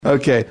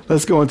Okay,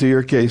 let's go into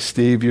your case,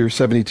 Steve. You're a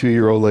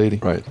 72-year-old lady.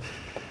 Right.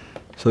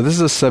 So this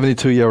is a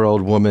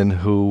 72-year-old woman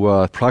who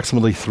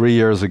approximately 3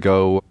 years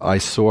ago I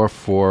saw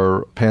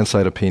for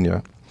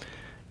pancytopenia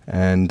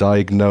and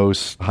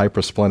diagnosed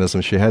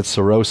hypersplenism. She had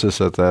cirrhosis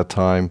at that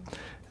time,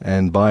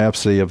 and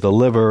biopsy of the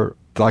liver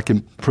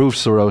proved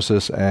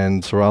cirrhosis,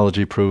 and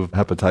serology proved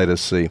hepatitis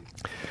C.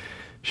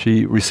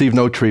 She received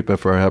no treatment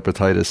for her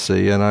hepatitis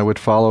C, and I would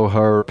follow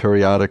her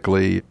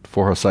periodically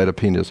for her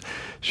cytopenias.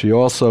 She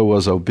also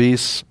was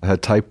obese,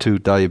 had type 2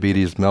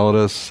 diabetes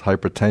mellitus,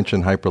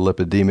 hypertension,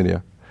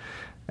 hyperlipidemia.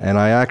 And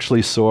I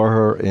actually saw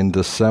her in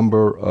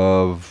December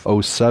of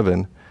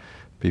 2007,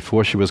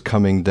 before she was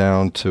coming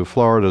down to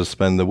Florida to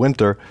spend the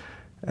winter,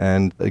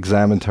 and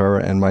examined her,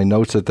 and my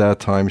notes at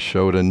that time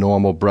showed a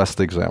normal breast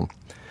exam.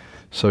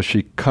 So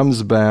she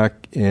comes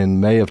back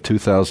in May of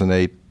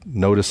 2008,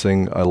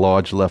 noticing a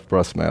large left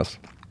breast mass.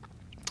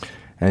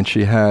 And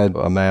she had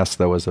a mass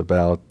that was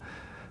about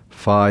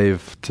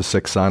 5 to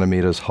 6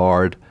 centimeters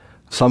hard,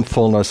 some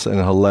fullness in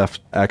her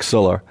left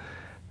axilla.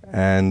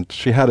 And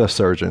she had a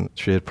surgeon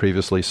she had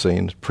previously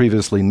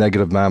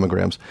negative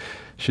mammograms.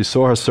 She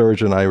saw her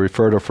surgeon, I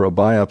referred her for a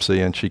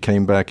biopsy, and she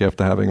came back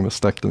after having a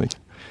mastectomy.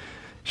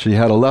 She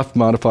had a left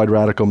modified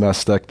radical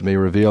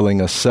mastectomy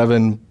revealing a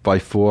 7 by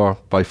 4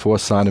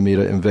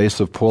 centimeter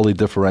invasive poorly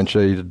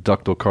differentiated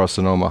ductal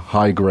carcinoma,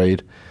 high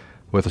grade,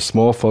 with a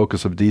small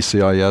focus of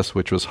DCIS,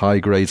 which was high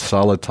grade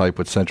solid type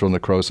with central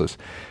necrosis.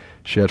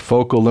 She had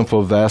focal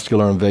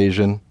lymphovascular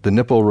invasion. The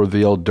nipple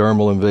revealed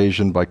dermal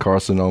invasion by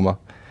carcinoma,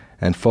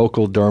 and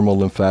focal dermal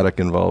lymphatic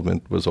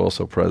involvement was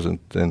also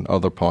present in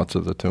other parts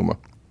of the tumor.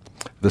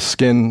 The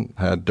skin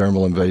had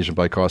dermal invasion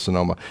by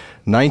carcinoma.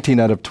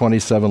 19 out of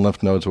 27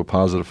 lymph nodes were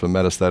positive for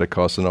metastatic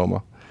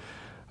carcinoma,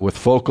 with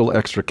focal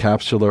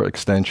extracapsular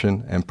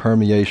extension and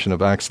permeation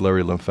of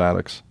axillary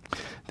lymphatics.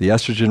 The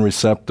estrogen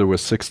receptor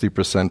was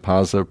 60%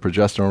 positive,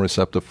 progesterone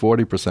receptor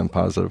 40%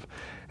 positive,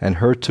 and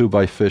HER2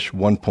 by FISH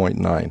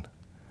 1.9.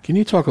 Can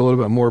you talk a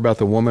little bit more about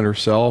the woman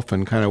herself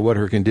and kind of what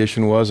her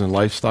condition was and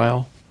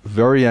lifestyle?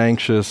 Very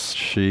anxious.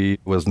 She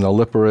was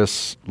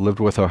nulliparous, lived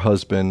with her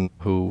husband,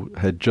 who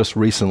had just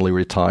recently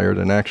retired,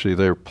 and actually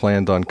they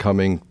planned on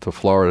coming to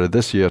Florida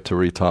this year to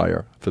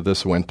retire for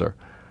this winter.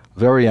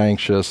 Very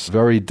anxious,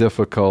 very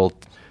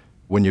difficult.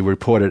 When you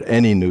reported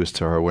any news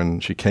to her, when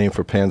she came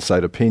for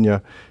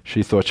pancytopenia,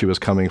 she thought she was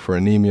coming for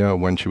anemia.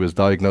 When she was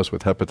diagnosed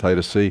with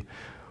hepatitis C,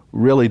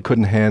 really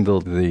couldn't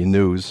handle the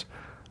news,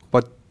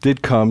 but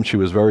did come. She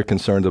was very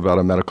concerned about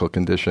a medical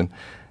condition,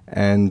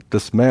 and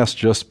this mass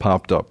just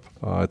popped up.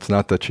 It's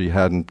not that she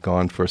hadn't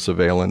gone for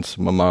surveillance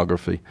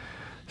mammography.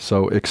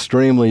 So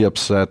extremely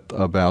upset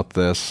about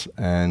this,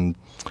 and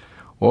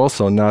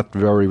also not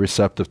very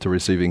receptive to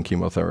receiving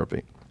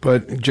chemotherapy.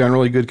 But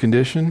generally good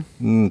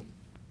condition?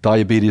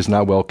 Diabetes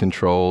not well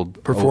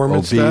controlled.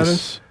 Performance obese.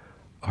 status?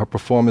 Her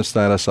performance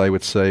status, I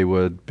would say,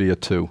 would be a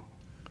 2.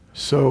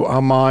 So,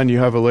 Aman, you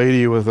have a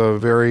lady with a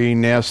very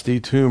nasty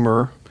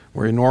tumor,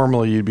 where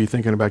normally you'd be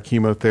thinking about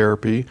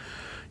chemotherapy.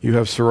 You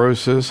have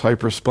cirrhosis,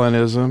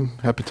 hypersplenism,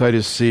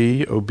 hepatitis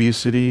C,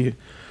 obesity,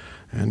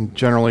 and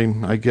generally,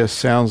 I guess,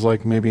 sounds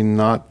like maybe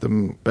not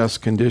the best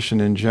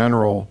condition in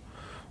general.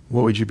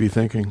 What would you be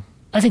thinking?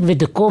 I think with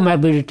the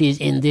comorbidities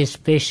in this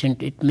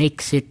patient, it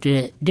makes it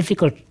a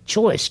difficult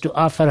choice to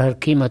offer her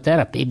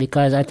chemotherapy,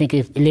 because I think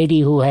if a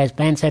lady who has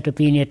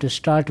pancytopenia to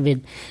start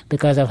with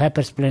because of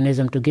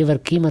hypersplenism, to give her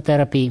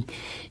chemotherapy,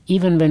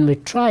 even when we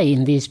try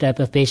in these type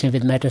of patients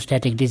with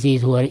metastatic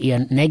disease who are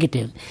ER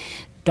negative,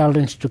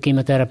 tolerance to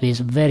chemotherapy is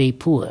very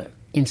poor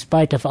in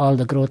spite of all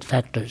the growth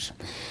factors.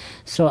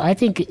 So I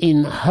think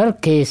in her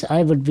case,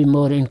 I would be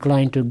more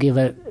inclined to give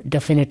her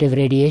definitive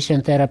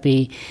radiation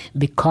therapy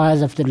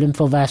because of the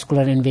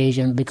lymphovascular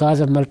invasion, because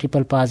of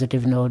multiple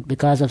positive node,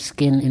 because of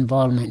skin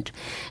involvement,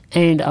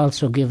 and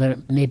also give her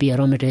maybe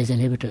aromatase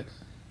inhibitor.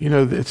 You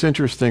know, it's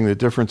interesting, the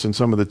difference in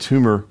some of the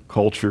tumor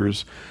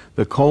cultures.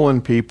 The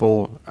colon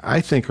people,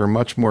 I think, are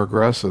much more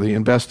aggressive, the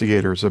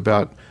investigators,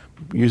 about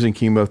using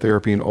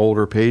chemotherapy in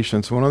older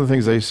patients. One of the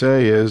things they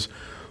say is,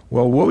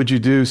 well, what would you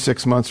do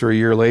 6 months or a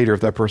year later if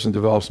that person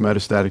develops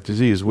metastatic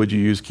disease? Would you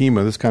use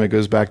chemo? This kind of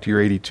goes back to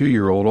your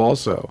 82-year-old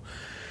also.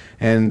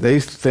 And they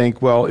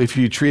think, well, if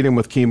you treat him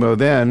with chemo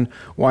then,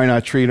 why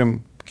not treat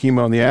him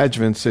chemo in the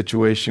adjuvant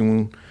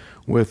situation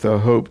with a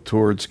hope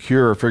towards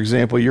cure? For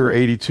example, your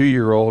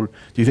 82-year-old,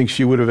 do you think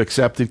she would have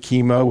accepted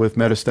chemo with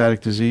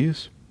metastatic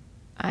disease?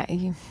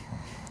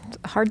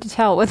 Hard to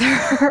tell with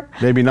her.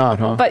 Maybe not,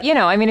 huh? But, you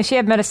know, I mean, if she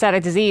had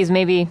metastatic disease,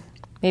 maybe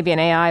an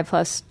AI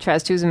plus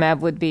trastuzumab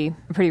would be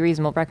a pretty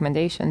reasonable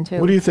recommendation, too.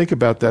 What do you think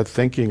about that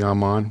thinking,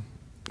 Aman?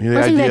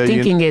 I think that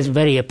thinking is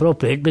very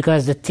appropriate,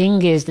 because the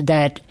thing is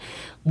that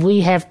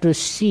we have to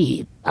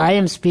see. I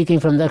am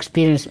speaking from the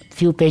experience,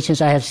 few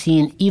patients I have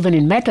seen, even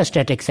in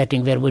metastatic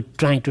setting where we're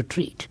trying to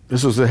treat.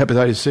 This was the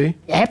hepatitis C?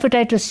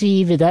 Hepatitis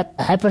C with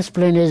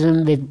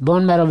hypersplenism, with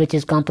bone marrow which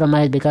is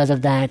compromised because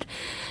of that.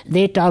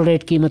 They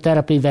tolerate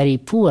chemotherapy very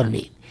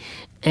poorly.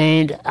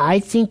 And I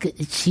think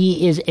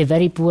she is a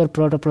very poor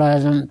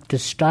protoplasm to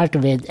start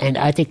with, and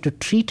I think to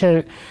treat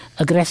her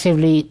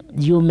aggressively,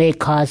 you may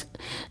cause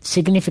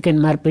significant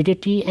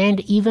morbidity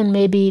and even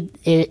maybe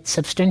a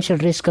substantial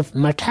risk of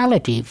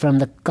mortality from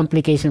the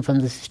complication from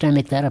the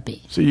systemic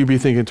therapy. So you'd be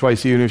thinking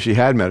twice even if she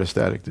had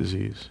metastatic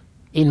disease.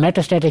 In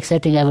metastatic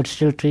setting, I would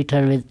still treat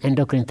her with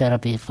endocrine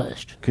therapy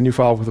first. Can you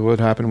follow up with what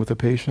happened with the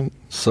patient?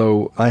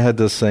 So I had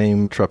the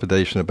same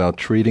trepidation about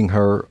treating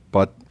her,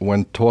 but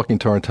when talking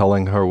to her and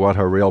telling her what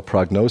her real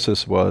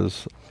prognosis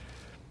was,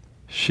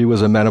 she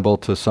was amenable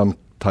to some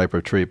type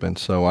of treatment.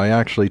 So I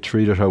actually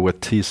treated her with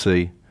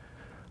TC.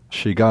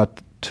 She got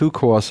 2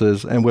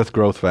 courses and with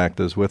growth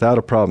factors without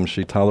a problem.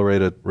 She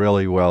tolerated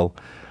really well.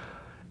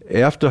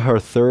 After her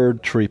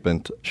 3rd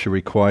treatment, she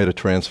required a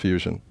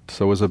transfusion.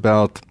 So it was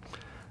about,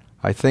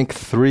 I think,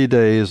 3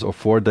 days or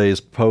 4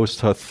 days post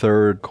her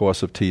 3rd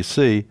course of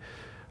TC,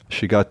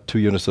 she got 2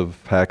 units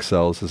of PAC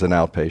cells as an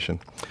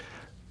outpatient.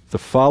 The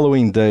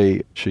following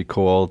day, she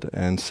called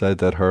and said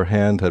that her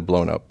hand had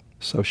blown up.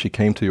 So she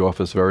came to the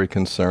office very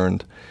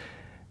concerned,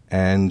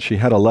 and she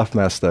had a left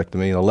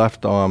mastectomy. In the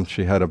left arm,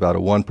 she had about a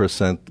 1%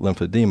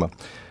 lymphedema.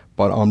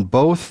 But on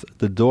both,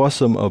 the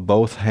dorsum of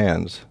both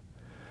hands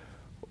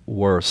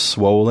were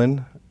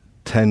swollen,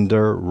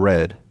 tender,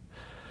 red.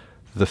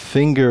 The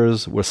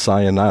fingers were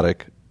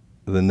cyanotic.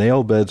 The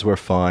nail beds were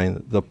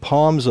fine. The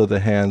palms of the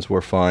hands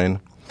were fine.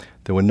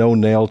 There were no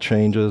nail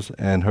changes,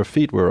 and her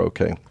feet were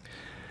okay.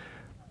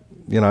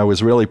 I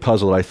was really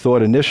puzzled. I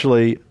thought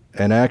initially,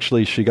 and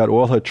actually she got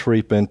all her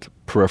treatment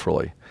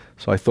peripherally.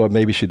 So I thought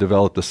maybe she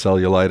developed the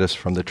cellulitis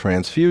from the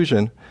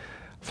transfusion,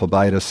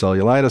 phlebitis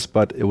cellulitis,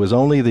 but it was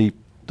only the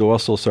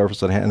dorsal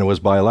surface of the hand, and it was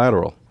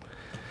bilateral.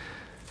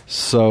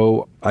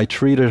 So I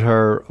treated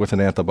her with an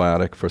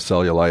antibiotic for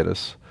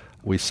cellulitis.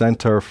 We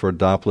sent her for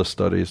Doppler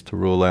studies to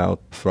rule out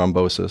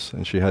thrombosis,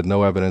 and she had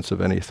no evidence of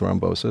any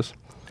thrombosis.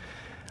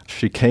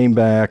 She came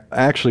back.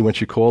 Actually, when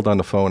she called on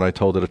the phone, I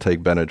told her to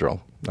take Benadryl.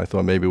 I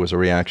thought maybe it was a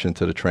reaction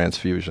to the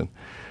transfusion.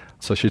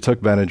 So she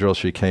took Benadryl.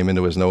 She came in.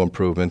 There was no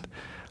improvement.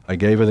 I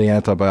gave her the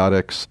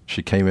antibiotics.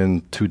 She came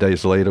in 2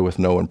 days later with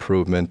no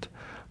improvement.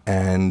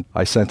 And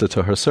I sent her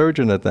to her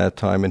surgeon at that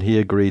time, and he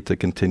agreed to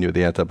continue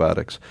the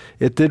antibiotics.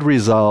 It did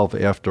resolve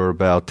after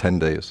about 10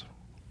 days.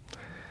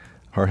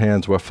 Her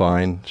hands were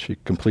fine. She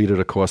completed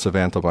a course of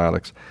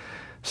antibiotics.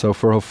 So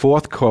for her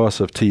 4th course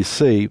of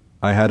TC,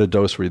 I had a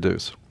dose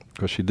reduce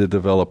because she did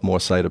develop more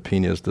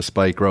cytopenias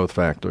despite growth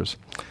factors.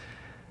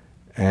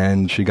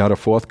 And she got a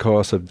 4th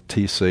course of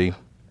TC,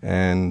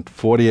 and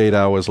 48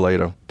 hours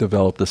later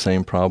developed the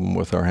same problem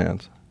with her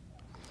hands.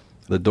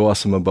 The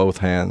dorsum of both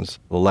hands,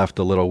 the left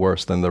a little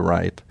worse than the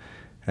right.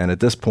 And at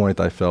this point,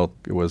 I felt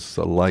it was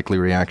a likely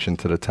reaction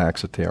to the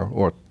Taxotere,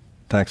 or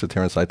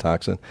Taxotere and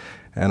Cytoxan,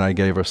 and I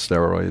gave her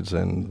steroids,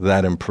 and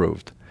that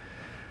improved.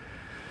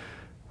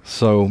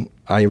 So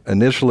I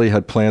initially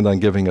had planned on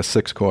giving her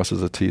 6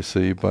 courses of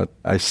TC, but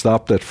I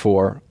stopped at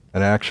 4,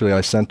 and actually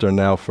I sent her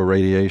now for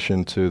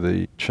radiation to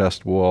the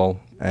chest wall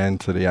and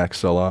to the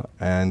axilla,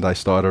 and I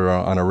started her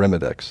on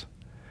Arimidex.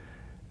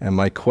 And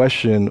my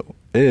question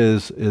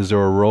is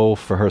there a role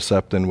for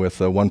Herceptin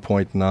with a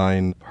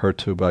 1.9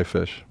 HER2 by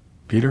FISH?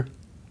 Peter?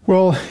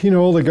 Well,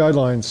 all the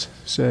guidelines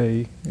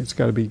say it's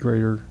got to be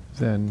greater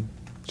than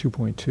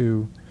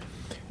 2.2.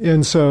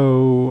 And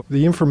so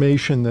the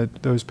information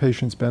that those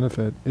patients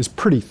benefit is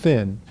pretty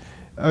thin.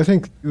 I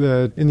think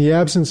that in the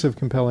absence of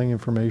compelling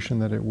information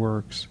that it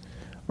works,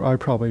 I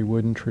probably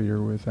wouldn't treat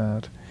her with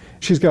that.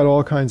 She's got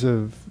all kinds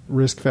of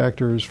risk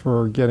factors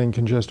for getting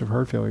congestive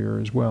heart failure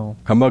as well.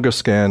 Her Mugger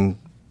scan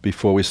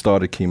before we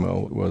started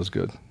chemo was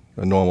good,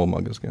 a normal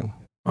Mugger scan.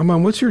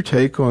 Aman, what's your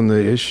take on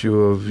the issue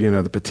of,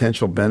 the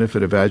potential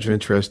benefit of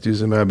adjuvant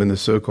trastuzumab in the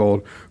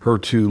so-called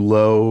HER2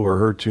 low or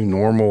HER2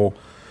 normal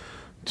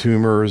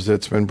tumors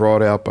that's been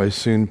brought out by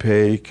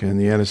Soon-Paik and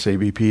the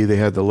NSABP? They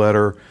had the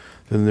letter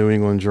to the New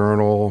England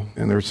Journal,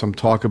 and there's some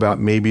talk about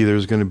maybe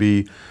there's going to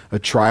be a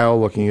trial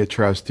looking at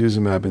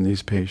trastuzumab in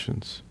these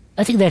patients.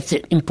 I think that's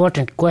an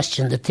important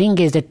question. The thing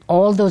is that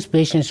all those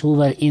patients who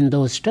were in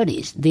those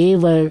studies, they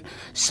were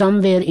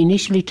somewhere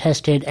initially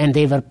tested and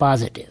they were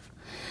positive.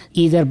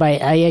 Either by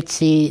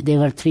IHC, they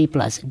were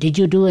 3+. Did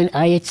you do an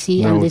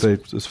IHC on this? No,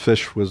 this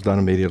FISH was done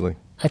immediately.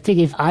 I think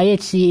if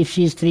IHC, if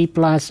she's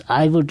 3+,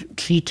 I would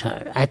treat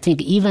her. I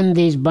think even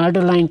these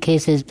borderline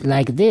cases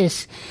like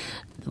this,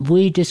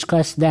 we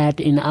discussed that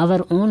in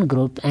our own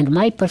group, and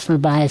my personal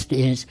bias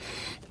is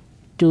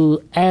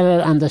to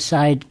err on the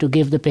side to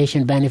give the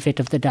patient benefit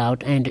of the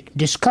doubt and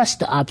discuss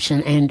the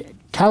option and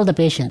tell the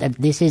patient that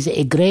this is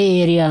a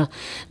gray area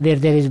where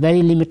there is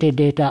very limited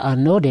data or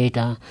no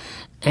data,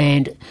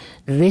 and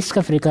risk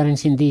of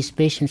recurrence in these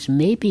patients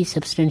may be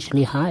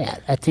substantially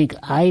higher.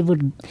 I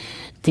would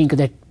think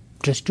that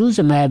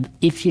trastuzumab,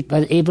 if she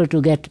was able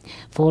to get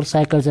 4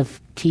 cycles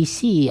of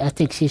TC, I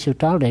think she should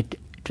tolerate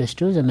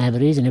trastuzumab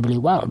reasonably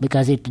well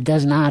because it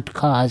does not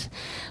cause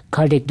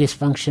cardiac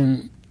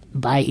dysfunction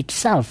by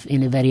itself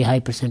in a very high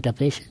percent of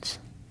patients.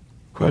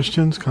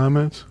 Questions,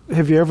 comments?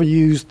 Have you ever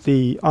used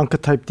the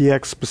Oncotype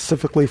DX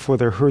specifically for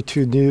their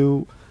HER2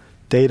 new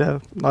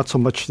data, not so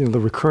much the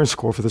recurrence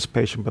score for this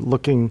patient, but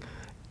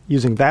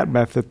using that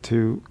method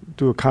to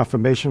do a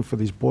confirmation for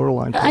these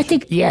borderline patients? I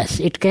think, yes,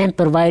 it can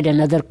provide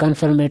another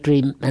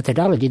confirmatory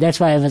methodology. That's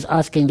why I was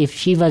asking if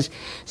she was,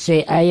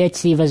 say,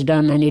 IHC was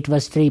done and it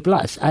was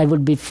 3+, I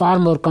would be far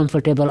more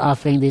comfortable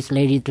offering this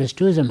lady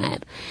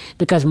trastuzumab,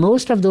 because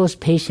most of those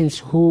patients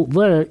who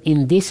were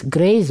in this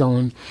gray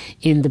zone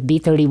in the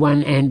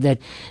B31 and the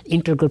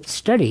intergroup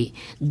study,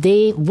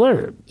 they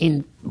were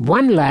in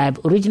one lab,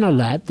 original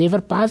lab, they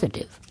were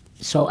positive.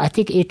 So I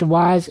think it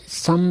was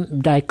some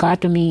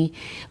dichotomy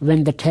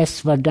when the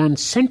tests were done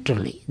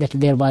centrally, that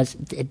there was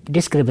a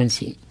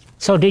discrepancy.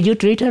 So did you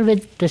treat her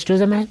with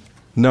trastuzumab?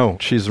 No,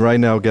 she's right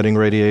now getting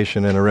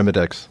radiation and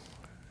Arimidex.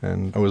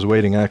 And I was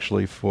waiting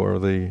actually for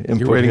the input.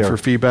 You're waiting here. for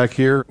feedback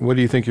here? What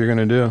do you think you're going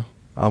to do?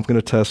 I'm going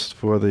to test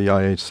for the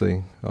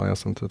IHC. I'll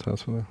ask them to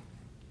test for that.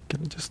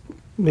 Can I just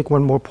make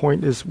one more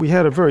point? Is we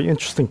had a very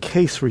interesting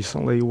case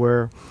recently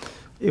where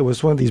it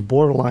was one of these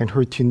borderline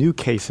HER2/neu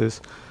cases.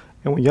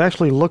 And when you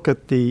actually look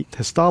at the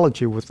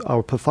histology with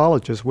our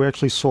pathologists, we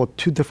actually saw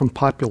two different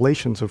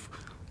populations of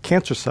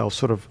cancer cells,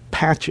 sort of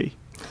patchy.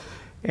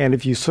 And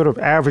if you sort of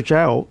average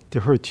out the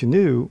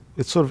HER2/neu,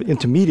 it's sort of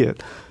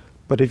intermediate.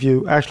 But if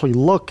you actually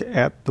look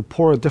at the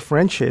poorer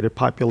differentiated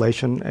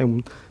population,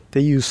 and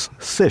they use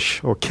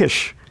CISH or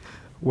KISH,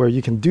 where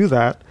you can do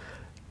that,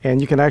 and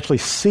you can actually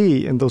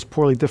see in those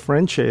poorly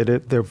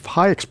differentiated, they're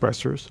high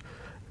expressors.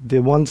 The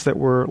ones that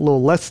were a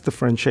little less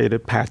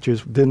differentiated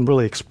patches didn't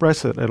really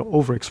express it,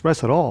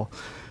 overexpress at all.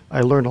 I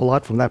learned a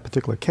lot from that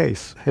particular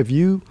case. Have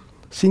you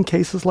seen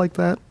cases like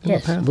that in the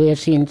past? Yes, we have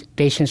seen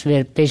patients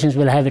where patients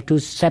will have two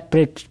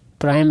separate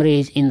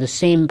primaries in the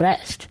same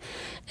breast,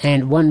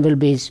 and one will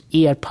be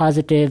ER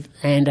positive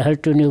and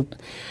HER2/neu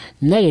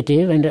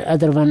negative, and the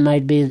other one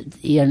might be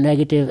ER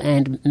negative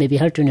and maybe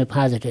HER2/neu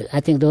positive. I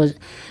think those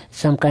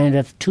some kind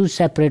of two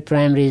separate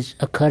primaries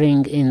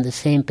occurring in the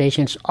same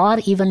patients, or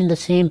even in the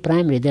same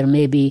primary, there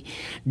may be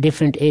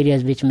different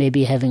areas which may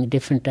be having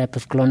different type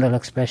of clonal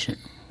expression.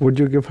 Would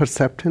you give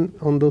Herceptin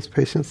on those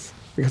patients?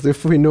 Because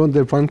if we know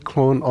that one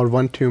clone or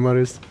one tumor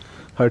is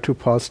HER2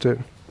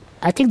 positive.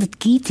 I think the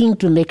key thing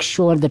to make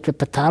sure that the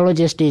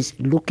pathologist is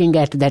looking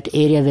at that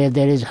area where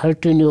there is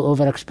HER2/neu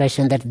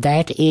overexpression,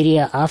 that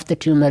area of the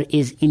tumor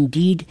is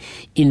indeed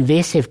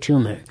invasive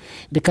tumor.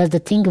 Because the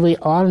thing we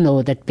all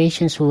know that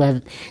patients who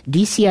have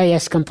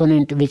DCIS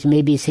component which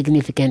may be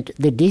significant,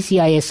 the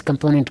DCIS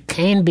component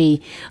can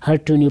be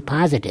HER2/neu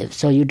positive.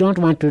 So you don't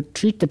want to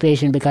treat the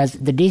patient because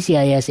the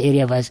DCIS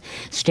area was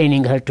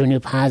staining HER2/neu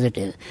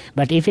positive.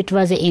 But if it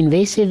was an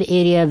invasive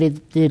area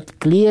with the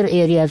clear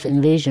area of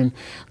invasion,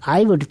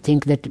 I would think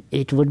that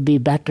it would be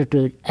better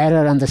to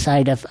err on the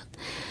side of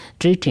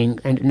treating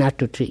and not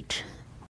to treat.